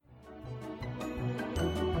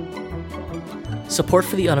Support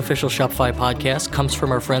for the Unofficial Shopify podcast comes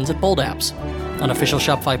from our friends at Bold Apps. Unofficial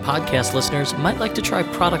Shopify podcast listeners might like to try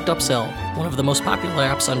Product Upsell, one of the most popular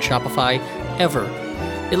apps on Shopify ever.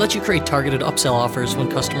 It lets you create targeted upsell offers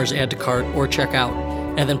when customers add to cart or check out,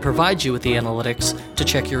 and then provides you with the analytics to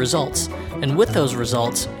check your results. And with those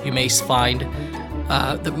results, you may find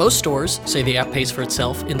that most stores say the app pays for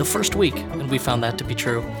itself in the first week, and we found that to be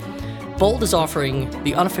true. Bold is offering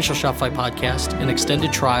the Unofficial Shopify podcast an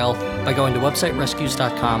extended trial by going to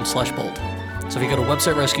websiterescues.com/bold. So if you go to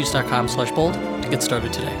websiterescues.com/bold to get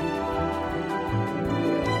started today.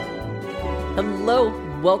 Hello,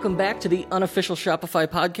 welcome back to the Unofficial Shopify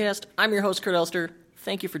podcast. I'm your host, Kurt Elster.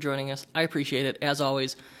 Thank you for joining us. I appreciate it, as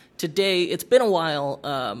always. Today, it's been a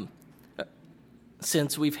while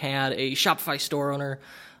since we've had a Shopify store owner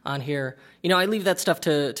on here. You know, I leave that stuff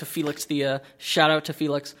to Felix, the shout out to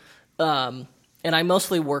Felix. And I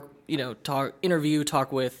mostly work,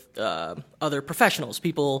 talk with other professionals,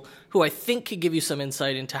 people who I think could give you some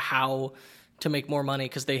insight into how to make more money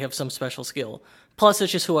because they have some special skill. Plus,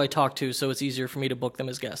 it's just who I talk to, so it's easier for me to book them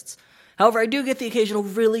as guests. However, I do get the occasional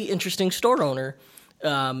really interesting store owner,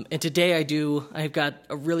 and today I've got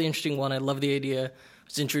a really interesting one. I love the idea. It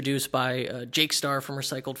was introduced by Jake Starr from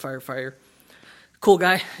Recycled Firefighter. Cool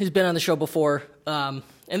guy. He's been on the show before. And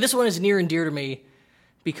this one is near and dear to me,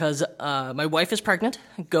 because my wife is pregnant.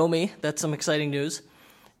 Go me. That's some exciting news.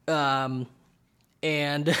 And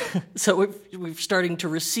so we're starting to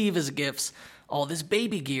receive as gifts all this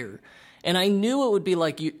baby gear. And I knew it would be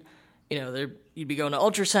like, you'd be going to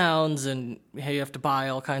ultrasounds, and you have to buy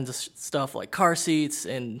all kinds of stuff like car seats,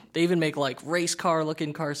 and they even make like race car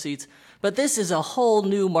looking car seats. But this is a whole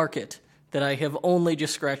new market that I have only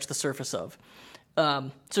just scratched the surface of.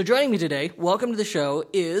 So joining me today, welcome to the show,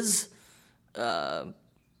 is...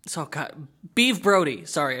 Beav Brodie.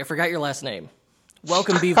 Sorry, I forgot your last name.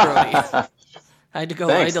 Welcome, Beav Brodie. I had to go.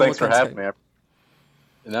 Thanks for having me.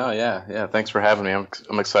 No, yeah. Thanks for having me.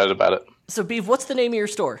 I'm excited about it. So, Beav, what's the name of your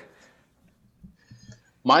store?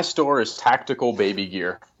 My store is Tactical Baby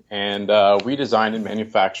Gear, and we design and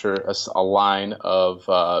manufacture a line of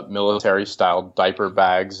military-style diaper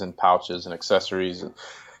bags and pouches and accessories and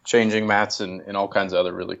changing mats and all kinds of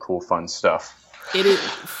other really cool, fun stuff.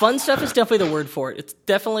 Fun stuff is definitely the word for it. It's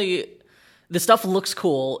definitely, the stuff looks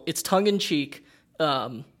cool. It's tongue-in-cheek.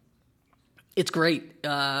 It's great.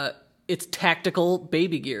 It's Tactical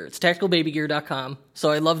Baby Gear. It's tacticalbabygear.com.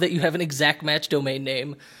 So I love that you have an exact match domain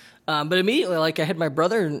name. But immediately, I had my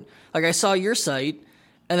brother, I saw your site,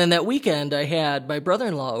 and then that weekend I had my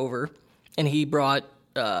brother-in-law over, and he brought,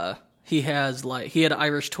 he had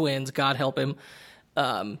Irish twins, God help him.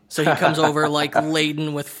 So he comes over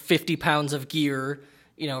laden with 50 pounds of gear,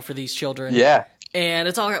 for these children. Yeah. And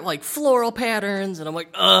it's all got floral patterns, and I'm like,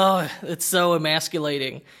 oh, it's so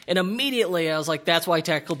emasculating. And immediately I was like, that's why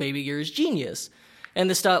Tactical Baby Gear is genius. And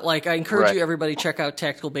the stuff, I encourage you, everybody, check out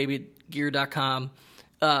tacticalbabygear.com.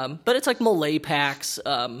 But it's Molay packs,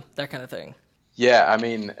 that kind of thing. Yeah, I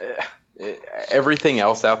mean, everything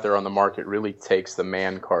else out there on the market really takes the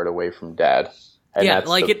man card away from dad. And yeah,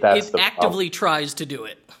 it actively tries to do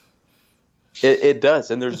it. It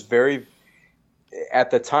does, and there's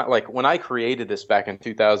at the time, when I created this back in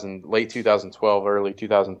late 2012, early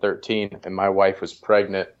 2013, and my wife was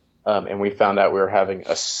pregnant, and we found out we were having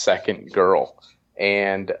a second girl,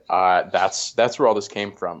 and that's where all this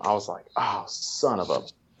came from. I was like, oh, son of a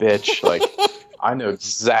bitch! I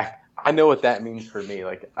know what that means for me.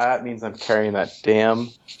 That means I'm carrying that damn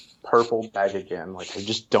purple bag again. I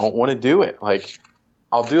just don't want to do it.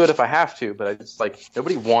 I'll do it if I have to, but I just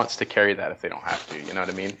nobody wants to carry that if they don't have to. You know what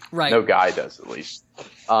I mean? Right. No guy does, at least.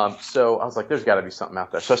 So I was like, there's got to be something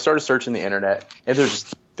out there. So I started searching the internet, and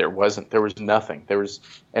there was nothing.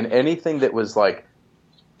 And anything that was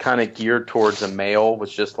kind of geared towards a male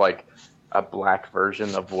was just a black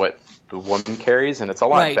version of what the woman carries, and it's a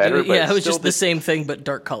lot better. But it was just the same thing but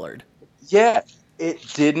dark colored. Yeah, it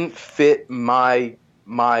didn't fit my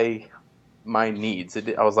needs.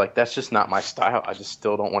 I was like, that's just not my style. I just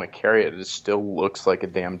still don't want to carry it. It just still looks like a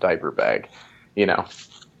damn diaper bag, And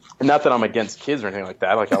not that I'm against kids or anything like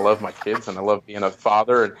that. I love my kids and I love being a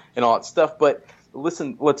father and all that stuff. But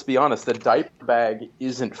listen, let's be honest. The diaper bag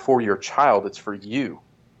isn't for your child. It's for you.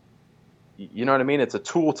 You know what I mean? It's a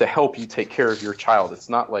tool to help you take care of your child. It's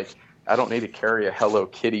not I don't need to carry a Hello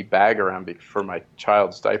Kitty bag around for my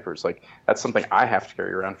child's diapers. That's something I have to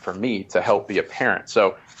carry around for me to help be a parent.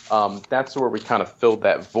 So that's where we kind of filled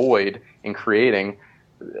that void in creating,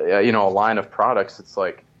 a line of products.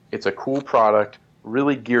 It's a cool product,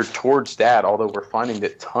 really geared towards dad, although we're finding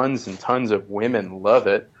that tons and tons of women love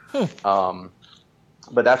it.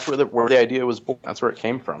 But that's where the idea was born. That's where it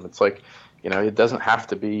came from. It's like, it doesn't have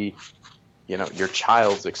to be, your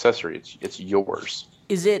child's accessory. It's yours.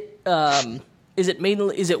 Is it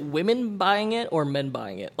mainly, is it women buying it or men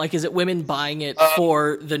buying it? Like, is it women buying it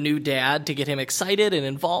for the new dad to get him excited and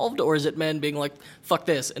involved, or is it men being like, fuck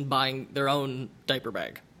this, and buying their own diaper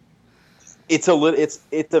bag? It's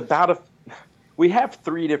about we have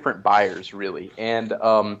 3 different buyers really, and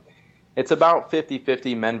it's about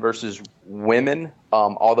 50-50 men versus women.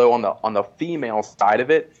 Although on the female side of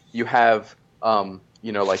it, you have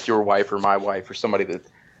like your wife or my wife or somebody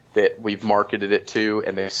that we've marketed it to,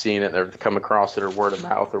 and they've seen it, they've come across it or word of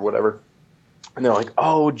mouth or whatever, and they're like,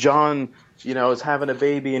 oh, John, is having a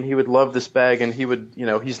baby and he would love this bag, and he would,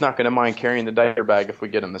 he's not going to mind carrying the diaper bag if we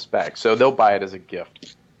get him this bag. So they'll buy it as a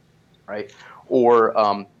gift, right? Or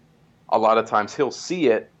a lot of times he'll see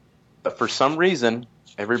it, but for some reason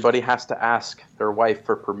everybody has to ask their wife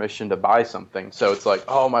for permission to buy something. So it's like,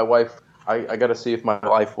 oh, my wife, I got to see if my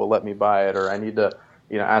wife will let me buy it, or I need to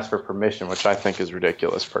ask for permission, which I think is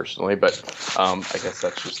ridiculous personally, but I guess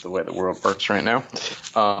that's just the way the world works right now.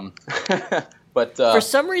 But for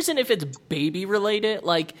some reason, if it's baby related,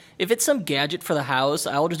 like if it's some gadget for the house,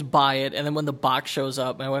 I'll just buy it, and then when the box shows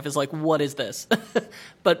up, my wife is like, what is this?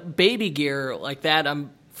 But baby gear like that,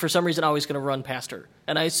 I'm for some reason always going to run past her,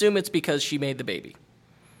 and I assume it's because she made the baby.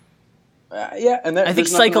 And I think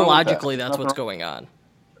psychologically that's what's going on.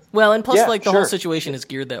 Well, and plus, the whole situation is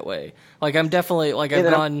geared that way. Like, I'm definitely,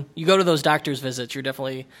 you go to those doctor's visits,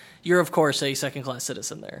 you're of course a second-class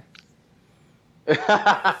citizen there.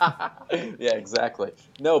 Yeah, exactly.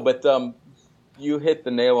 No, but you hit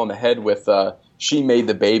the nail on the head with she made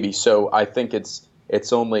the baby, so I think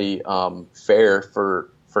it's only fair for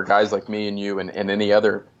guys like me and you and any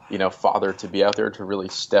other, father to be out there to really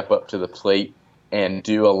step up to the plate and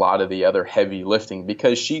do a lot of the other heavy lifting,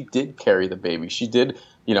 because she did carry the baby. She did,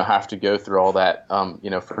 have to go through all that,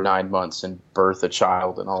 for 9 months and birth a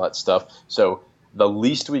child and all that stuff. So the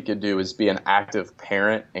least we could do is be an active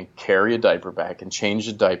parent and carry a diaper bag and change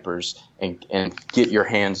the diapers and get your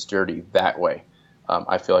hands dirty that way.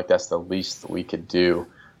 I feel like that's the least that we could do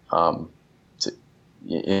on that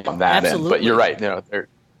Absolutely. end. But you're right. They're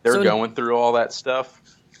going through all that stuff,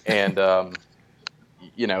 and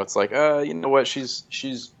it's like, you know what?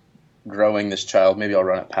 She's growing this child. Maybe I'll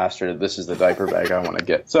run it past her. This is the diaper bag I want to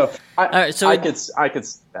get. So I could.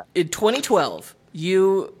 In 2012,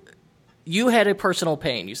 you had a personal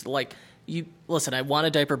pain. Listen, I want a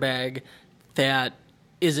diaper bag that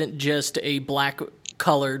isn't just a black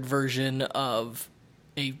colored version of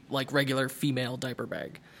a regular female diaper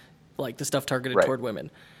bag, like the stuff targeted toward women.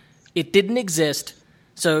 It didn't exist.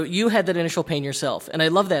 So you had that initial pain yourself, and I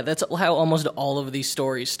love that. That's how almost all of these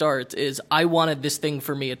stories start, is I wanted this thing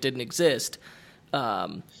for me, it didn't exist.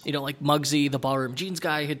 Like Muggsy, the ballroom jeans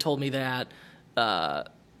guy, had told me that.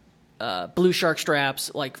 Blue Shark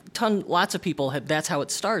straps, lots of people had, that's how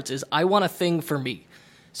it starts, is I want a thing for me.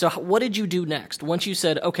 So what did you do next? Once you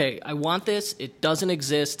said, okay, I want this, it doesn't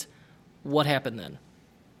exist, what happened then?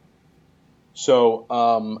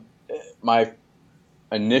 So my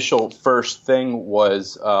initial first thing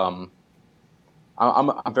was I'm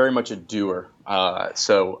very much a doer.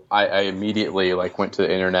 So I immediately went to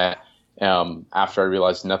the internet after I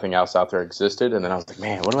realized nothing else out there existed, and then I was like,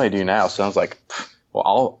 man, what do I do now? So I was like,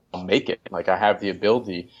 well, I'll make it. I have the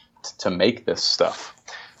ability to make this stuff.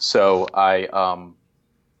 So I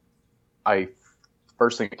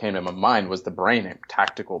first thing that came to my mind was the brand name,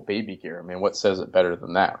 Tactical Baby Gear. I mean, what says it better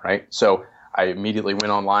than that, right? So I immediately went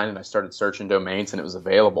online and I started searching domains, and it was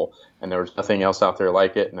available, and there was nothing else out there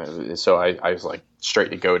like it. And so I was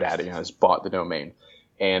straight to GoDaddy, and I just bought the domain.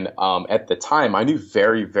 And at the time, I knew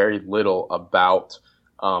very, very little about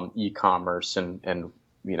e-commerce and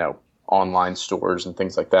online stores and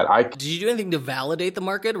things like that. Did you do anything to validate the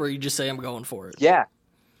market, or you just say, I'm going for it? Yeah.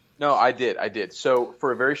 No, I did. So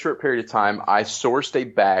for a very short period of time, I sourced a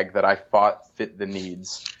bag that I thought fit the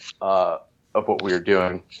needs of what we were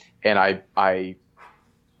doing. And I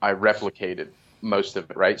replicated most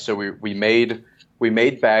of it, right? So we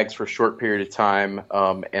made bags for a short period of time,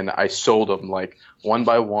 and I sold them one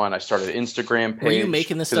by one. I started an Instagram page. Were you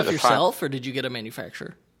making this stuff yourself, or did you get a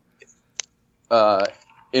manufacturer?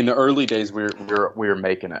 In the early days, we were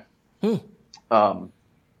making it.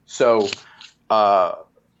 So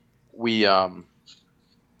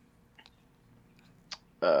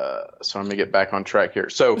I'm gonna get back on track here.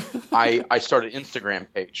 So I started an Instagram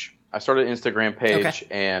page.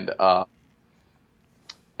 Okay.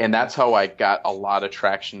 And that's how I got a lot of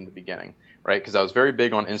traction in the beginning, right? Because I was very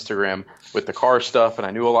big on Instagram with the car stuff, and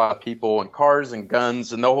I knew a lot of people and cars and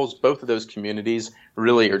guns, and both of those communities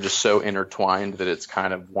really are just so intertwined that it's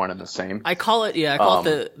kind of one and the same. I call it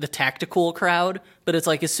the tactical crowd, but it's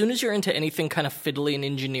like as soon as you're into anything kind of fiddly and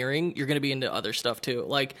engineering, you're going to be into other stuff too.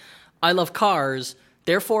 Like I love cars,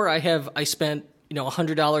 therefore I spent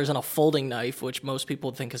 $100 on a folding knife, which most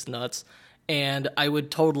people think is nuts, and I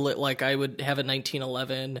would total it like I would have a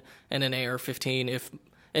 1911 and an AR-15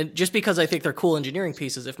 and just because I think they're cool engineering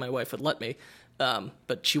pieces if my wife would let me,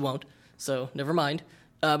 but she won't, so never mind.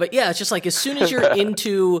 But yeah, it's just like as soon as you're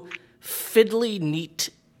into fiddly,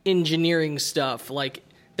 neat engineering stuff like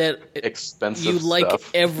that, expensive you like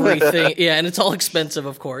stuff. everything. Yeah, and it's all expensive,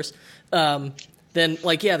 of course. Then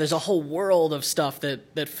like there's a whole world of stuff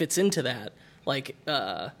that fits into that. Like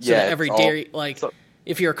everyday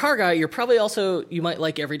if you're a car guy, you're probably also you might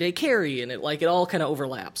like everyday carry, and it all kind of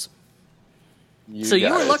overlaps. So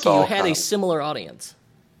you were lucky you had a similar audience.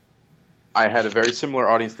 I had a very similar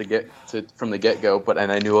audience from the get-go,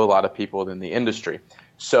 and I knew a lot of people in the industry.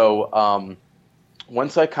 So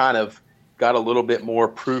once I kind of got a little bit more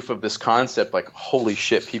proof of this concept, like, holy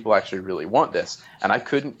shit, people actually really want this. And I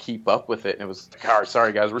couldn't keep up with it. And it was like, all right,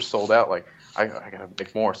 sorry, guys, we're sold out. Like, I got to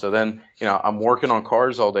make more. So then, I'm working on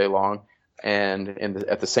cars all day long. And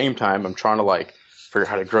at the same time, I'm trying to, like, figure out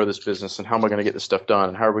how to grow this business and how am I going to get this stuff done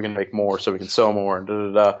and how are we going to make more so we can sell more and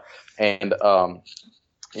da-da-da. And,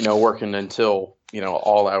 working until,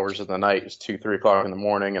 all hours of the night. It's 2-3 o'clock in the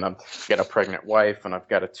morning, and I've got a pregnant wife, and I've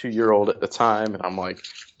got a 2-year-old at the time, and I'm like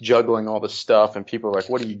juggling all this stuff, and people are like,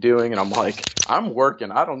 "What are you doing?" And I'm like, "I'm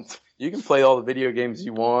working. You can play all the video games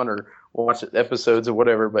you want or watch episodes or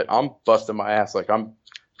whatever, but I'm busting my ass. Like I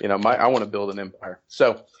want to build an empire."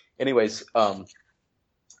 So, anyways,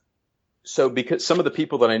 so because some of the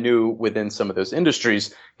people that I knew within some of those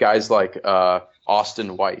industries, guys like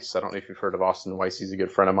Austin Weiss. I don't know if you've heard of Austin Weiss. He's a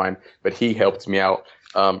good friend of mine, but he helped me out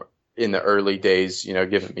in the early days,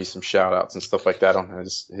 giving me some shout outs and stuff like that on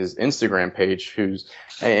his Instagram page,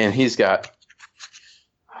 and he's got,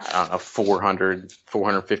 I don't know,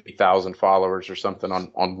 450,000 followers or something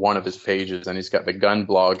on one of his pages. And he's got the gun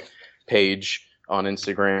blog page on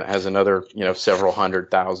Instagram that has another, several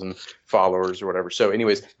 100,000 followers or whatever. So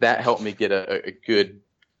anyways, that helped me get a good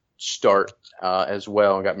start as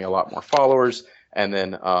well, and got me a lot more followers. And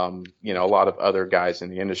then, a lot of other guys in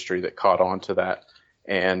the industry that caught on to that.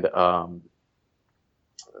 And,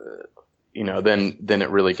 then it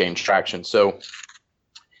really gained traction. So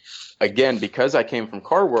again, because I came from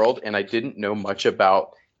Car World and I didn't know much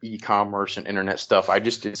about e-commerce and internet stuff, I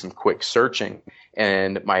just did some quick searching,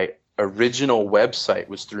 and my original website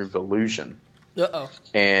was through Volusion.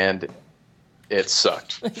 And it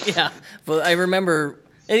sucked. Yeah. Well, I remember,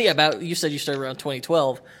 you said you started around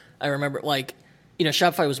 2012. I remember,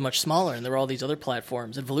 Shopify was much smaller, and there were all these other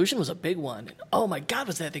platforms, and Volusion was a big one. And, oh my God,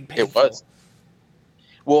 was that thing painful? It was.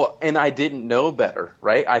 Well, and I didn't know better,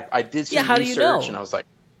 right? I did some how research, do you know? And I was like,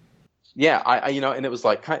 and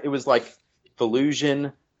it was like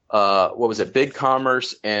Volusion, what was it,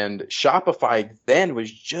 BigCommerce, and Shopify then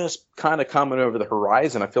was just kind of coming over the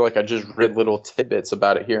horizon. I feel like I just read little tidbits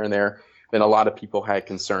about it here and there. Then a lot of people had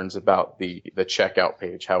concerns about the checkout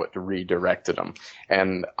page, how it redirected them.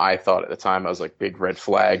 And I thought at the time, I was like, big red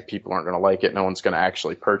flag. People aren't going to like it. No one's going to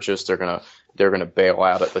actually purchase. They're going to bail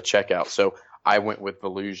out at the checkout. So I went with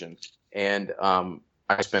Volusion, and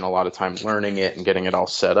I spent a lot of time learning it and getting it all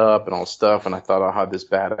set up and all stuff. And I thought I'll have this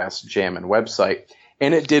badass jamming website,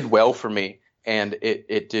 and it did well for me, and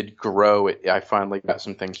it did grow. I finally got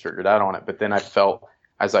some things figured out on it, but then I felt,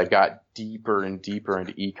 as I got deeper and deeper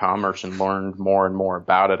into e-commerce and learned more and more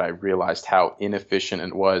about it, I realized how inefficient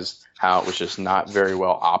it was, how it was just not very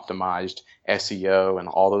well optimized, SEO and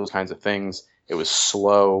all those kinds of things. It was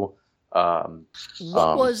slow.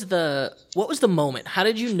 What was the moment? How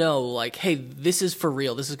did you know, like, hey, this is for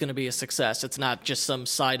real, this is going to be a success, it's not just some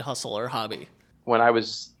side hustle or hobby? When I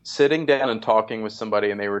was sitting down and talking with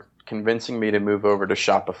somebody, and they were convincing me to move over to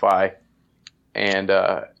Shopify, and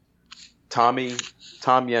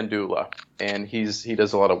Tom Yandula, and he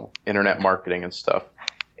does a lot of internet marketing and stuff,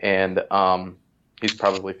 and he's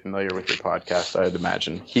probably familiar with your podcast, I'd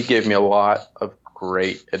imagine. He gave me a lot of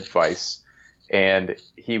great advice. And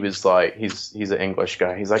he was like, he's an English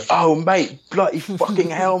guy. He's like, "Oh, mate, bloody fucking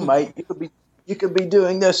hell, mate. You could be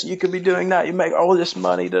doing this. You could be doing that. You make all this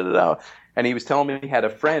money, da da da." And he was telling me he had a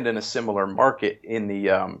friend in a similar market in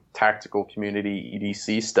the tactical community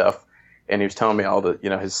EDC stuff. And he was telling me all the,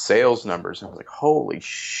 his sales numbers. And I was like, holy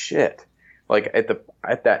shit. Like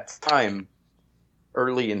at that time,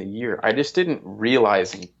 early in the year, I just didn't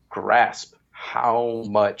realize and grasp how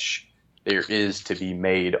much there is to be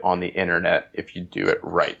made on the internet if you do it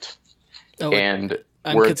right. And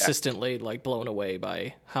I'm consistently like blown away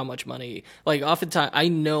by how much money. Like oftentimes, I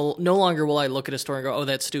know no longer will I look at a store and go, "Oh,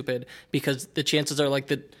 that's stupid," because the chances are like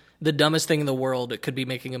the dumbest thing in the world. It could be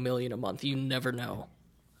making $1 million a month. You never know.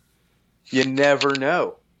 You never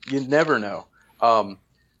know. You never know. So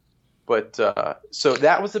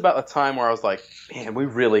that was about the time where I was like, man, we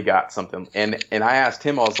really got something. And I asked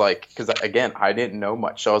him, I was like, because again, I didn't know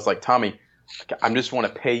much. So I was like, Tommy, I just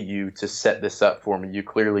want to pay you to set this up for me. You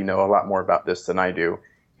clearly know a lot more about this than I do.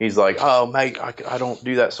 He's like, oh, mate, I don't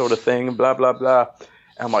do that sort of thing, blah, blah, blah.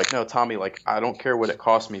 And I'm like, no, Tommy, like, I don't care what it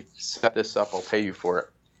costs me. Set this up. I'll pay you for it.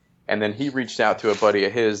 And then he reached out to a buddy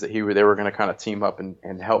of his that they were going to kind of team up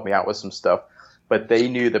and help me out with some stuff. But they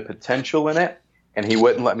knew the potential in it, and he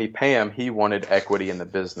wouldn't let me pay him. He wanted equity in the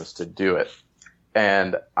business to do it.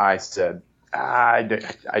 And I said,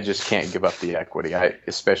 I just can't give up the equity,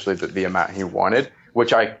 especially the amount he wanted,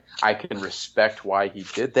 which I can respect why he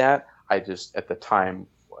did that. I just, at the time,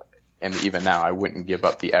 and even now, I wouldn't give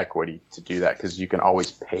up the equity to do that, because you can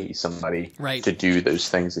always pay somebody to do those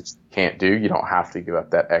things that you can't do. You don't have to give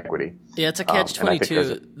up that equity. Yeah, it's a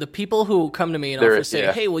catch-22. The people who come to me and offer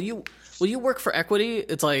say, hey, will you work for equity?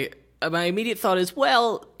 It's like, my immediate thought is,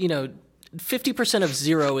 well, 50% of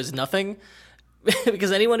zero is nothing.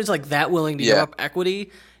 Because anyone who's like that willing to give up equity,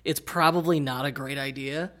 it's probably not a great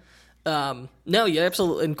idea. No, yeah,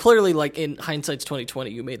 absolutely. And clearly, like in hindsight's 2020,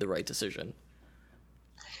 you made the right decision.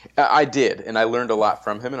 I did, and I learned a lot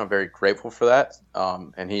from him, and I'm very grateful for that.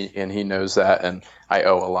 And he knows that, and I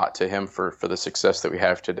owe a lot to him for the success that we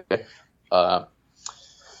have today.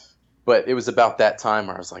 But it was about that time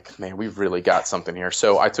where I was like, man, we've really got something here.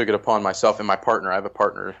 So I took it upon myself and my partner. I have a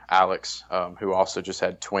partner, Alex, who also just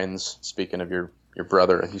had twins. Speaking of your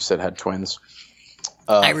brother, you said had twins.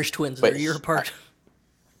 Irish twins, they're a year apart.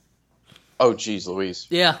 Oh, geez, Louise.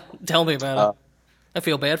 Yeah, tell me about it. I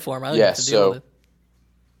feel bad for him. I don't have to deal with it.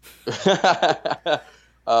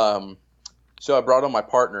 So I brought on my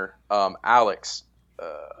partner, Alex.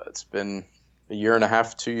 It's been a year and a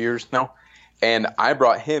half, 2 years now. And I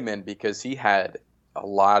brought him in because he had a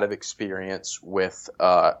lot of experience with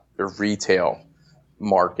the retail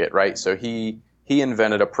market, right? So he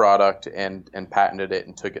invented a product and patented it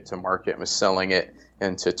and took it to market and was selling it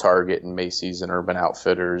into Target and Macy's and Urban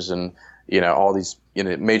Outfitters and, all these,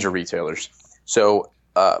 major retailers. So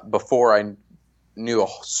before I knew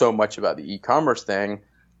so much about the e-commerce thing,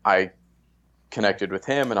 I connected with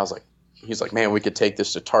him and I was like, he's like, man, we could take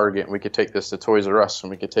this to Target and we could take this to Toys R Us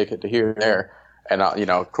and we could take it to here and there. And,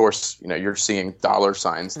 of course, you're seeing dollar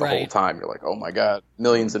signs the whole time. You're like, oh, my God,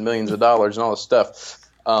 millions and millions of dollars and all this stuff.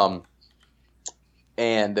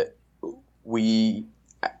 And we,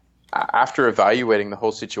 after evaluating the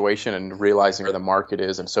whole situation and realizing where the market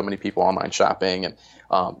is and so many people online shopping, and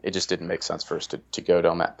it just didn't make sense for us to go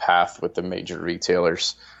down that path with the major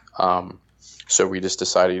retailers. So we just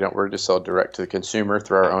decided, we're going to sell direct to the consumer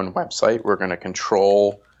through our own website. We're going to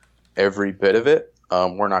control every bit of it.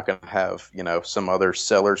 We're not going to have, some other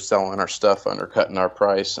sellers selling our stuff, undercutting our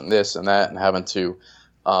price and this and that, and having to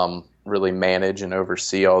really manage and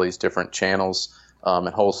oversee all these different channels and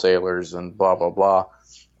wholesalers and blah, blah, blah.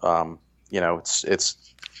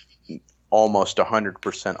 It's almost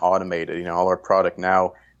 100% automated. All our product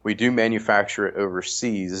now, we do manufacture it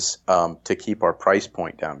overseas to keep our price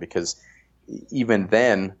point down, because even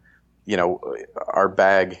then,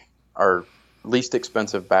 our least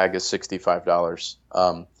expensive bag is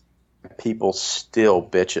 $65. People still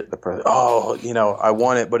bitch at the price. Oh, I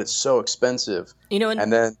want it, but it's so expensive.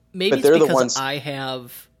 And then maybe it's because I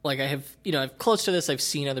have close to this, I've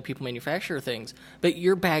seen other people manufacture things, but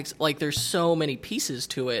your bags, there's so many pieces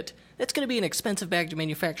to it. It's going to be an expensive bag to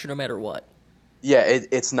manufacture no matter what. Yeah,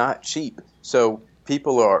 it's not cheap. So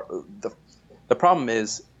people are the problem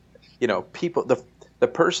is, people, the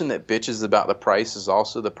person that bitches about the price is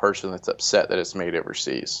also the person that's upset that it's made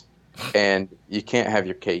overseas. And you can't have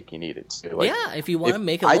your cake and eat it too. If you want to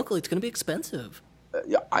make it locally, it's going to be expensive.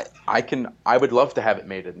 I would love to have it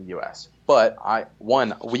made in the U.S., but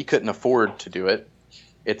we couldn't afford to do it.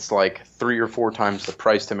 It's like 3 or 4 times the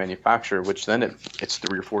price to manufacture, which then it's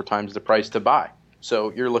 3 or 4 times the price to buy.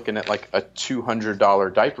 So you're looking at like a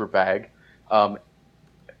 $200 diaper bag.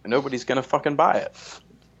 Nobody's going to fucking buy it.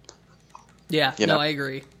 Yeah, I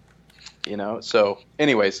agree. So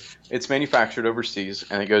anyways, it's manufactured overseas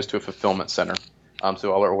and it goes to a fulfillment center.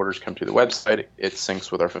 So all our orders come to the website. It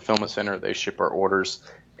syncs with our fulfillment center. They ship our orders,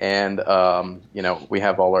 and we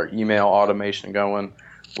have all our email automation going.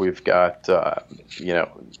 We've got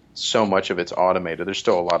so much of it's automated. There's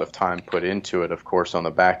still a lot of time put into it, of course, on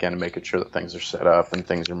the back end, making sure that things are set up and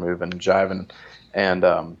things are moving and jiving, and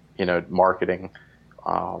marketing.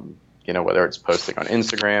 whether it's posting on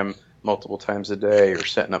Instagram multiple times a day or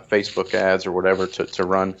setting up Facebook ads or whatever to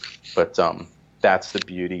run. But that's the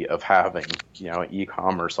beauty of having, an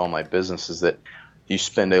e-commerce online business, is that you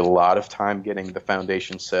spend a lot of time getting the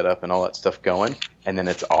foundation set up and all that stuff going, and then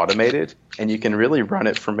it's automated, and you can really run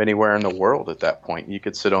it from anywhere in the world at that point. You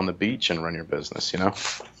could sit on the beach and run your business,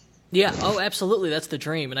 Yeah. Oh, absolutely. That's the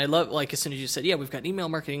dream. And I love, like, as soon as you said, yeah, we've got email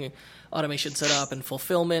marketing automation set up and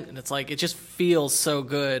fulfillment. And it's like, it just feels so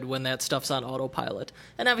good when that stuff's on autopilot.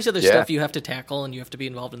 And obviously there's stuff you have to tackle and you have to be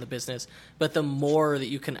involved in the business. But the more that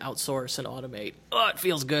you can outsource and automate, it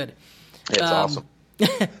feels good. It's awesome.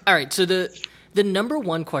 All right. So the number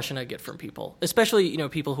one question I get from people, especially,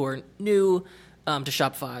 people who are new to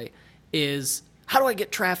Shopify, is how do I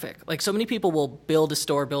get traffic? Like, so many people will build a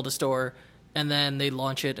store, and then they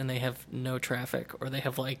launch it and they have no traffic, or they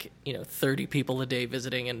have 30 people a day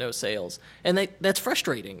visiting and no sales. And that's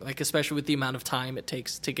frustrating, especially with the amount of time it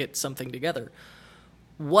takes to get something together.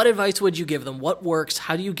 What advice would you give them? What works?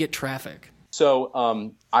 How do you get traffic?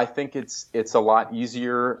 So I think it's a lot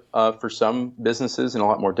easier for some businesses and a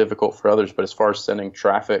lot more difficult for others. But as far as sending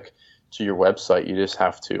traffic to your website, you just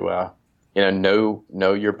have to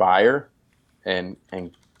know your buyer and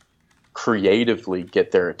creatively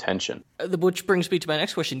get their attention. Which brings me to my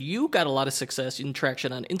next question. You got a lot of success in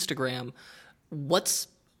traction on Instagram. What's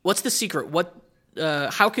the secret?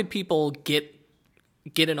 How could people get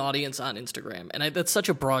an audience on Instagram? And that's such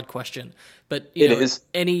a broad question, but it is.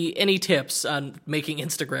 Any tips on making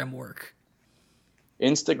Instagram work?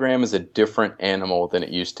 Instagram is a different animal than it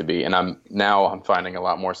used to be, and I'm finding a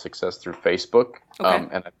lot more success through Facebook. Okay.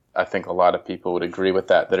 And I think a lot of people would agree with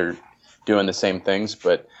that are doing the same things,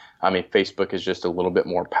 but Facebook is just a little bit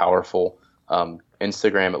more powerful.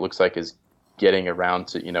 Instagram, it looks like, is getting around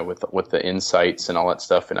to, with the insights and all that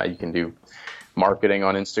stuff, and you can do marketing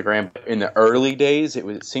on Instagram. In the early days,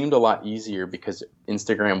 it seemed a lot easier because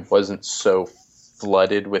Instagram wasn't so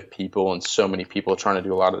flooded with people and so many people trying to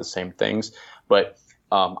do a lot of the same things. But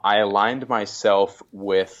I aligned myself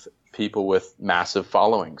with people with massive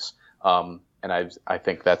followings. And I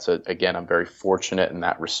think that's I'm very fortunate in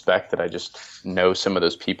that respect, that I just know some of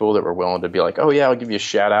those people that were willing to be like, oh yeah, I'll give you a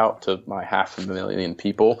shout out to my 500,000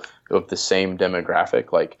 people of the same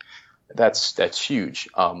demographic. Like that's huge.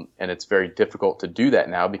 And it's very difficult to do that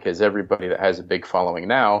now because everybody that has a big following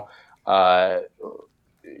now,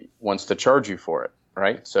 wants to charge you for it.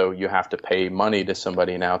 Right. So you have to pay money to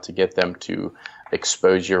somebody now to get them to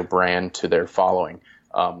expose your brand to their following.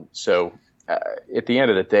 At the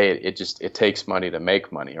end of the day, it takes money to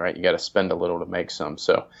make money, right? You got to spend a little to make some.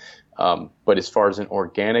 So, but as far as an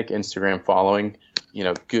organic Instagram following,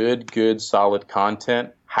 good, solid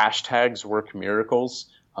content, hashtags work miracles.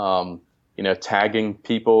 Tagging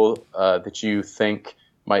people that you think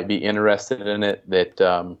might be interested in it. That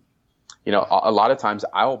a lot of times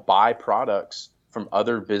I'll buy products from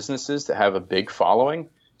other businesses that have a big following.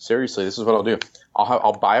 Seriously, this is what I'll do.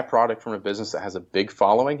 I'll buy a product from a business that has a big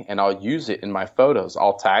following, and I'll use it in my photos.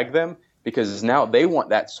 I'll tag them because now they want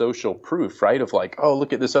that social proof, right? Of like, oh,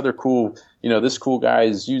 look at this other cool, this cool guy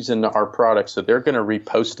is using our product, so they're going to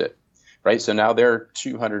repost it, right? So now their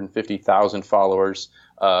 250,000 followers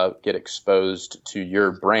get exposed to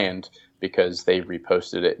your brand because they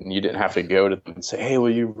reposted it, and you didn't have to go to them and say, hey,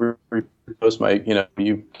 will you repost my,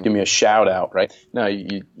 you give me a shout out, right? No,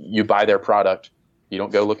 you buy their product. You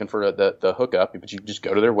don't go looking for the hookup, but you just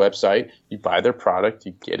go to their website, you buy their product,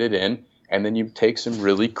 you get it in, and then you take some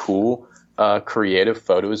really cool, creative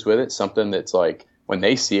photos with it. Something that's like, when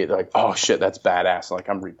they see it, they're like, oh shit, that's badass. Like,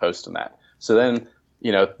 I'm reposting that. So then,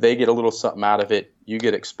 they get a little something out of it. You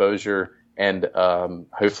get exposure, and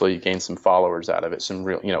hopefully you gain some followers out of it. Some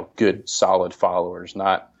real, good, solid followers,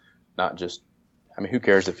 not just, who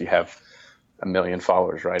cares if you have 1 million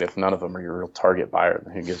followers, right? If none of them are your real target buyer,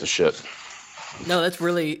 then who gives a shit? No,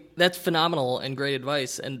 that's phenomenal and great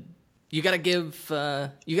advice. And you got to give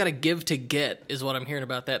to get is what I'm hearing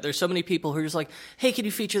about that. There's so many people who are just like, hey, can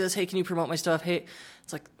you feature this? Hey, can you promote my stuff? Hey,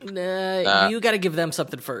 it's like, nah, you got to give them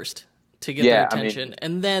something first to get their attention.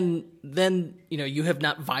 And then, you have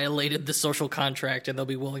not violated the social contract and they'll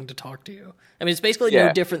be willing to talk to you. It's basically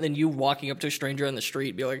no different than you walking up to a stranger on the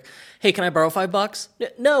street and be like, hey, can I borrow $5?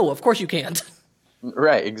 No, of course you can't.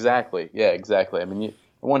 Right. Exactly. Yeah, exactly.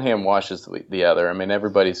 One hand washes the other.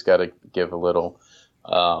 Everybody's got to give a little,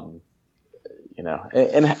 and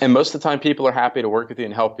most of the time people are happy to work with you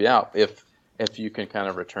and help you out if you can kind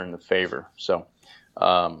of return the favor. So,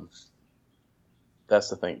 that's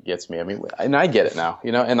the thing that gets me. And I get it now,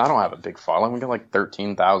 and I don't have a big following. We got like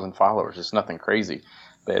 13,000 followers. It's nothing crazy,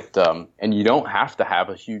 but, and you don't have to have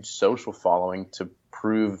a huge social following to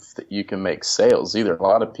prove that you can make sales either. A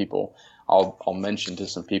lot of people, I'll mention to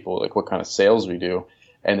some people like what kind of sales we do,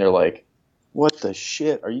 and they're like, "What the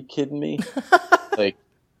shit? Are you kidding me?" Like,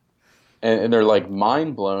 and they're like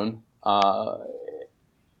mind blown.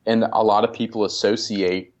 And a lot of people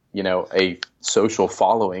associate, a social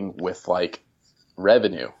following with like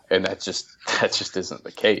revenue, and that just isn't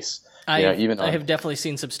the case. I have definitely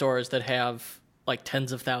seen some stores that have like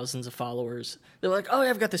tens of thousands of followers. They're like, "Oh,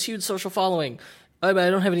 I've got this huge social following. I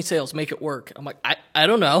don't have any sales. Make it work." I'm like, I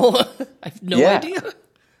don't know. I have no idea.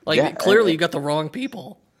 Like, clearly you got the wrong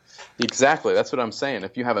people. Exactly. That's what I'm saying.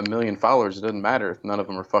 If you have 1 million followers, it doesn't matter if none of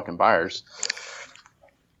them are fucking buyers.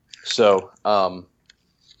 So, I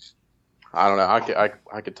don't know.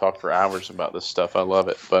 I could talk for hours about this stuff. I love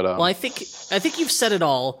it. But well, I think you've said it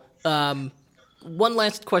all. One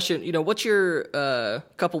last question. What's your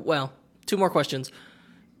two more questions.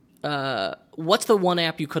 What's the one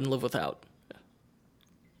app you couldn't live without?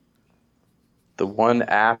 The one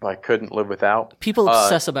app I couldn't live without? People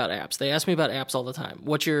obsess about apps. They ask me about apps all the time.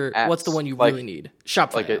 What's the one you really need?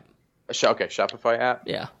 Shopify app. Okay, Shopify app?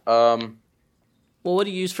 Yeah. Well, what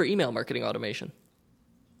do you use for email marketing automation?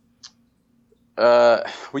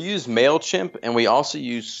 We use MailChimp, and we also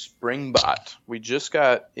use Springbot. We just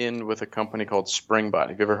got in with a company called Springbot.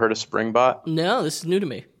 Have you ever heard of Springbot? No, this is new to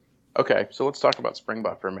me. Okay, so let's talk about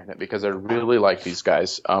Springbot for a minute because I really like these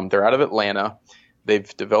guys. They're out of Atlanta.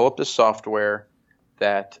 They've developed a software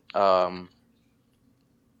that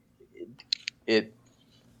it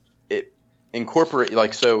incorporates,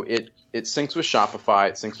 like, so it syncs with Shopify,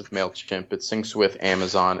 it syncs with MailChimp, it syncs with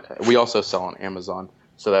Amazon. We also sell on Amazon,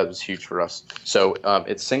 so that was huge for us. So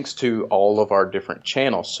it syncs to all of our different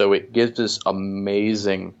channels, so it gives us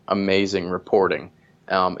amazing reporting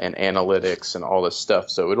and analytics and all this stuff.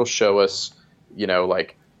 So it'll show us,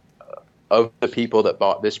 of the people that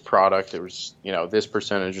bought this product, there was, this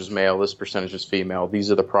percentage was male, this percentage was female. These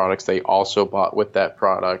are the products they also bought with that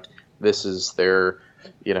product. This is their,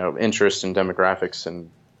 interest and demographics and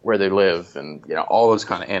where they live, and all those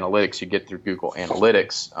kind of analytics you get through Google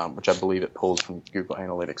Analytics, which I believe it pulls from Google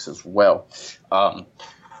Analytics as well.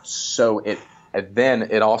 Then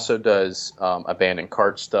it also does abandoned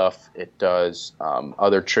cart stuff. It does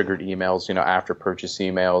other triggered emails, after purchase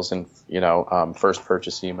emails, and first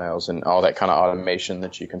purchase emails, and all that kind of automation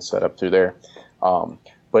that you can set up through there.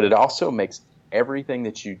 But it also makes everything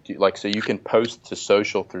that you do, like, so you can post to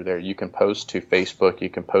social through there. You can post to Facebook. You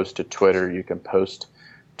can post to Twitter. You can post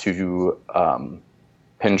to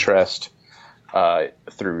Pinterest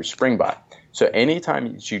through Springbot. So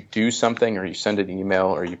anytime you do something, or you send an email,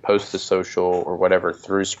 or you post to social or whatever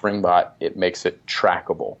through Springbot, it makes it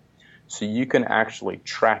trackable. So you can actually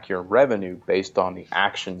track your revenue based on the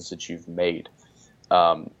actions that you've made.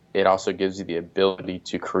 It also gives you the ability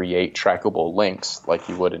to create trackable links like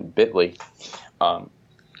you would in Bitly.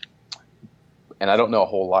 And I don't know a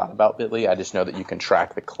whole lot about Bitly. I just know that you can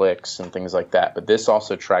track the clicks and things like that. But this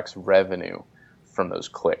also tracks revenue from those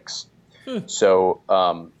clicks. So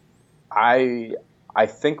I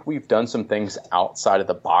think we've done some things outside of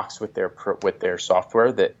the box with their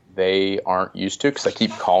software that they aren't used to, because I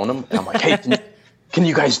keep calling them and I'm like, "Hey, can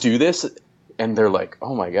you guys do this?" And they're like,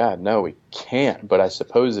 "Oh my God, no, we can't. But I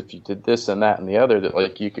suppose if you did this and that and the other, that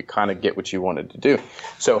like you could kind of get what you wanted to do."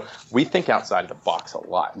 So we think outside of the box a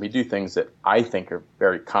lot. We do things that I think are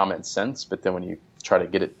very common sense, but then when you try to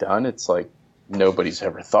get it done, it's like nobody's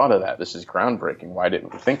ever thought of that. This is groundbreaking. Why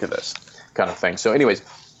didn't we think of this kind of thing? So anyways,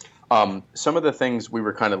 some of the things we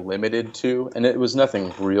were kind of limited to, and it was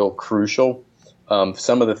nothing real crucial.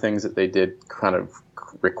 Some of the things that they did kind of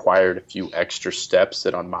required a few extra steps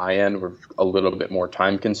that on my end were a little bit more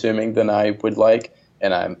time consuming than I would like.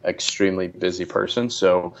 And I'm an extremely busy person,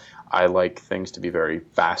 so I like things to be very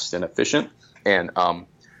fast and efficient. And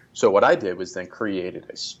so what I did was then created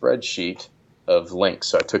a spreadsheet of links.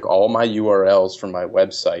 So I took all my URLs from my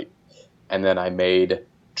website, and then I made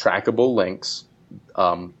trackable links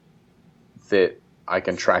that I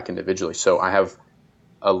can track individually. So I have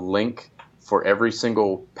a link for every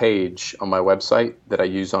single page on my website that I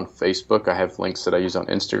use on Facebook. I have links that I use on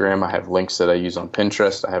Instagram. I have links that I use on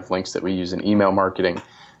Pinterest. I have links that we use in email marketing.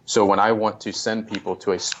 So when I want to send people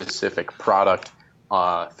to a specific product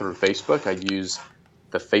through Facebook, I use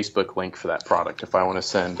the Facebook link for that product. If I want to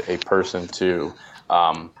send a person to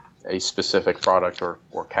a specific product or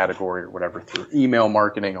category or whatever through email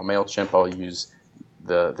marketing or MailChimp, I'll use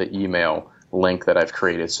the email link that I've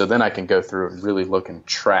created. So then I can go through and really look and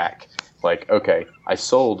track, like, okay, I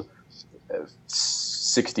sold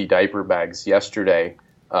 60 diaper bags yesterday.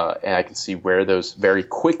 and I can see where those very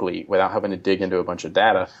quickly, without having to dig into a bunch of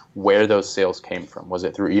data, where those sales came from. Was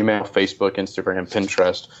it through email, Facebook, Instagram,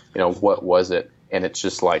 Pinterest? What was it? And it's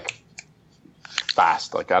just like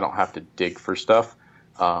fast. Like I don't have to dig for stuff.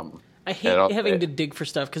 I hate having to dig for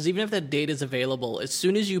stuff because even if that data is available, as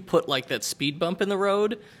soon as you put like that speed bump in the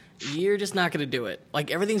road, you're just not going to do it.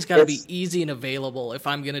 Like everything's got to be easy and available if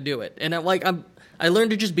I'm going to do it. And I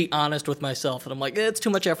learned to just be honest with myself, and I'm like, it's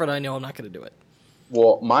too much effort. I know I'm not going to do it.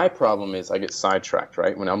 Well, my problem is I get sidetracked,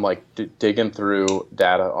 right? When I'm like digging through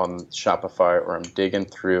data on Shopify, or I'm digging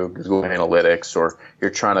through Google Analytics, or you're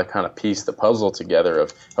trying to kind of piece the puzzle together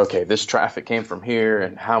of, okay, this traffic came from here,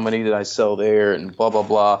 and how many did I sell there, and blah, blah,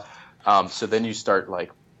 blah. So then you start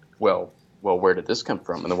like, well, where did this come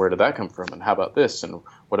from? And then where did that come from? And how about this? And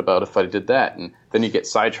what about if I did that? And then you get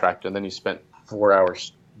sidetracked, and then you spent 4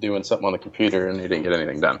 hours doing something on the computer and you didn't get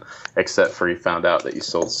anything done, except for you found out that you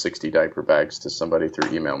sold 60 diaper bags to somebody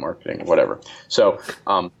through email marketing or whatever. So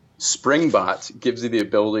Springbot gives you the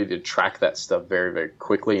ability to track that stuff very, very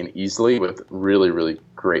quickly and easily with really, really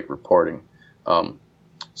great reporting.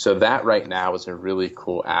 So that right now is a really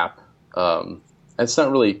cool app. It's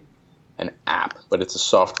not really an app, but it's a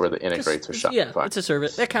software that integrates with Shopify. Yeah, it's a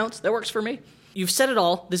service. That counts. That works for me. You've said it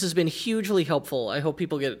all. This has been hugely helpful. I hope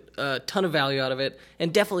people get a ton of value out of it.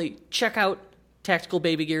 And definitely check out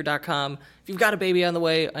tacticalbabygear.com. If you've got a baby on the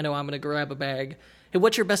way, I know I'm going to grab a bag. Hey,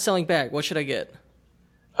 what's your best-selling bag? What should I get?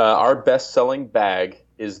 Our best-selling bag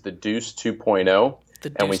is the Deuce 2.0.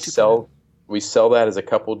 And we sell that as a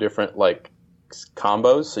couple different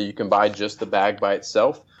combos. So you can buy just the bag by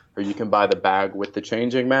itself, or you can buy the bag with the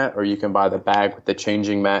changing mat, or you can buy the bag with the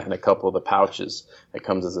changing mat and a couple of the pouches. It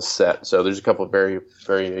comes as a set. So there's a couple of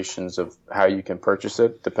variations of how you can purchase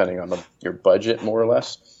it, depending on your budget, more or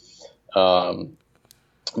less. But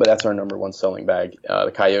that's our number one selling bag.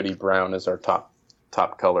 The Coyote Brown is our top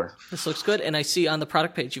color. This looks good. And I see on the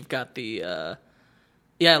product page you've got the I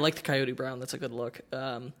like the Coyote Brown. That's a good look.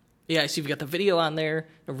 I see you've got the video on there,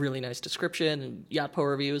 a really nice description, and Yatpo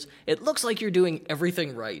reviews. It looks like you're doing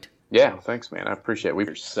everything right. Yeah, thanks, man. I appreciate it.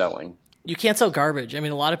 We're selling. You can't sell garbage. I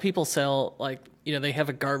mean, a lot of people sell, they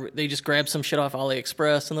have they just grab some shit off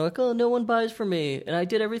AliExpress, and they're like, oh, no one buys from me, and I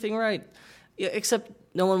did everything right. Yeah, except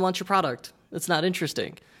no one wants your product. It's not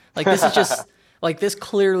interesting. This is just, this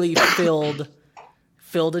clearly filled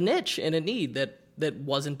a niche and a need that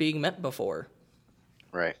wasn't being met before.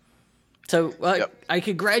 Right. So I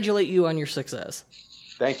congratulate you on your success.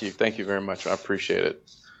 Thank you. Thank you very much. I appreciate it.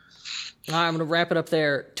 I'm going to wrap it up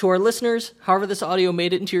there. To our listeners, however this audio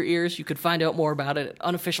made it into your ears, you could find out more about it at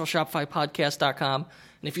unofficialshopifypodcast.com.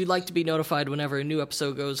 And if you'd like to be notified whenever a new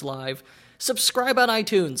episode goes live, subscribe on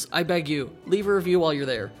iTunes. I beg you. Leave a review while you're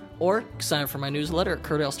there. Or sign up for my newsletter at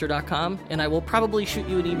kurtelster.com, and I will probably shoot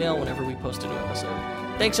you an email whenever we post a new episode.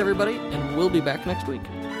 Thanks, everybody, and we'll be back next week.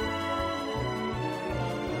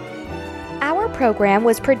 Our program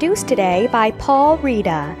was produced today by Paul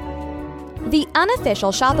Rita. The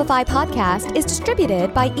Unofficial Shopify Podcast is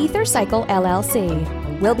distributed by EtherCycle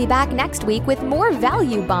LLC. We'll be back next week with more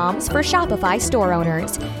value bombs for Shopify store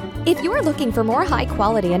owners. If you're looking for more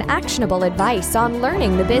high-quality and actionable advice on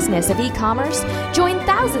learning the business of e-commerce, join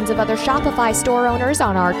thousands of other Shopify store owners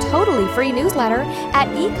on our totally free newsletter at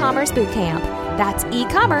e-commerce bootcamp. That's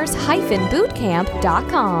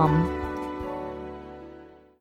e-commerce-bootcamp.com.